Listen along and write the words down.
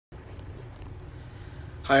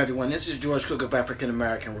Hi everyone, this is George Cook of African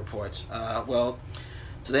American Reports.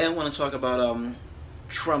 Today I want to talk about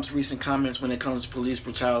Trump's recent comments when it comes to police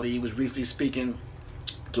brutality. He was recently speaking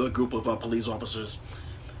to a group of police officers.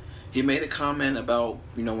 He made a comment about,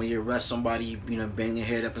 when you arrest somebody, bang your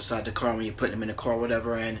head up inside the car when you put them in the car,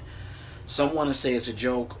 whatever, and some want to say it's a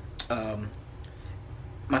joke.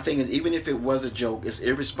 My thing is, even if it was a joke, it's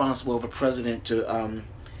irresponsible of a president to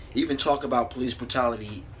even talk about police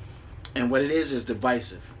brutality. And what it is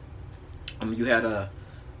divisive. You had a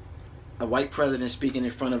white president speaking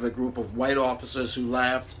in front of a group of white officers who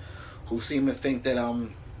laughed, who seemed to think that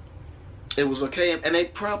it was okay, and they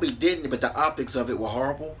probably didn't, but the optics of it were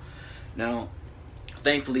horrible. Now,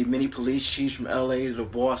 thankfully, many police chiefs from LA to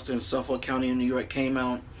Boston, Suffolk County in New York came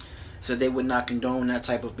out, said they would not condone that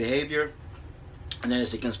type of behavior, and that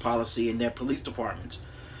it's against policy in their police departments.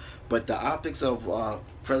 But the optics of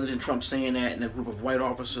President Trump saying that and a group of white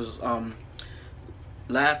officers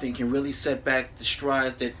laughing can really set back the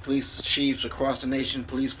strides that police chiefs across the nation,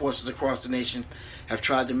 police forces across the nation have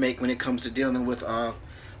tried to make when it comes to dealing with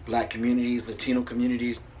black communities, Latino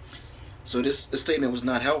communities. So this statement was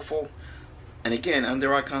not helpful. And again,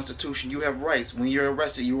 under our Constitution, you have rights. When you're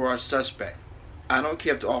arrested, you are a suspect. I don't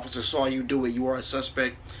care if the officer saw you do it, you are a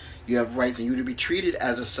suspect. You have rights, and you're to be treated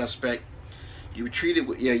as a suspect. You were treated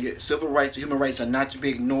with your civil rights, human rights are not to be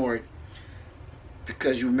ignored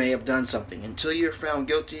because you may have done something until you're found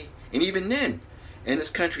guilty. And even then, in this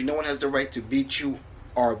country, no one has the right to beat you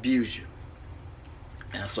or abuse you.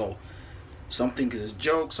 And so, some think it's a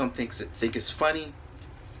joke, some think it's funny.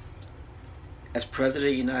 As President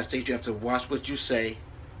of the United States, you have to watch what you say.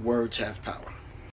 Words have power.